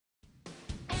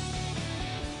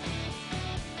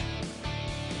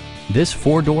This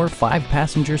four-door,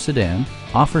 five-passenger sedan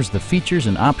offers the features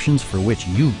and options for which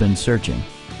you've been searching.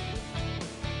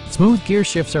 Smooth gear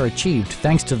shifts are achieved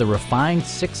thanks to the refined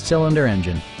six-cylinder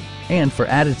engine. And for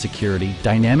added security,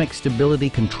 dynamic stability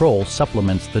control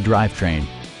supplements the drivetrain.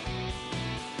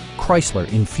 Chrysler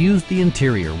infused the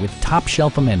interior with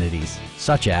top-shelf amenities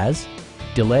such as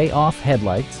delay-off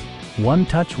headlights,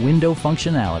 one-touch window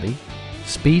functionality,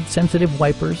 speed-sensitive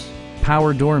wipers,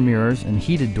 power door mirrors and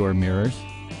heated door mirrors,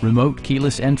 remote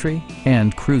keyless entry,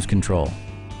 and cruise control.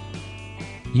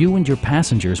 You and your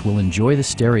passengers will enjoy the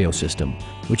stereo system,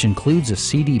 which includes a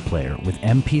CD player with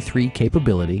MP3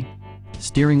 capability,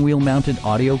 steering wheel mounted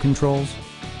audio controls,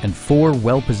 and 4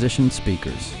 well-positioned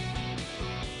speakers.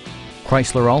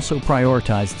 Chrysler also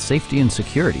prioritized safety and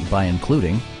security by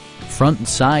including front and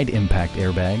side impact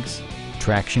airbags,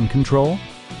 traction control,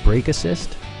 brake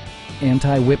assist,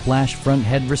 anti-whiplash front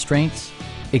head restraints,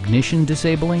 ignition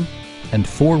disabling, and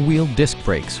 4-wheel disc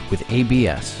brakes with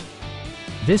ABS.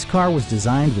 This car was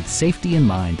designed with safety in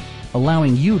mind,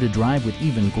 allowing you to drive with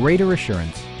even greater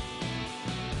assurance.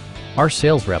 Our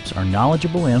sales reps are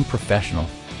knowledgeable and professional.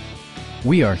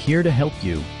 We are here to help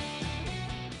you.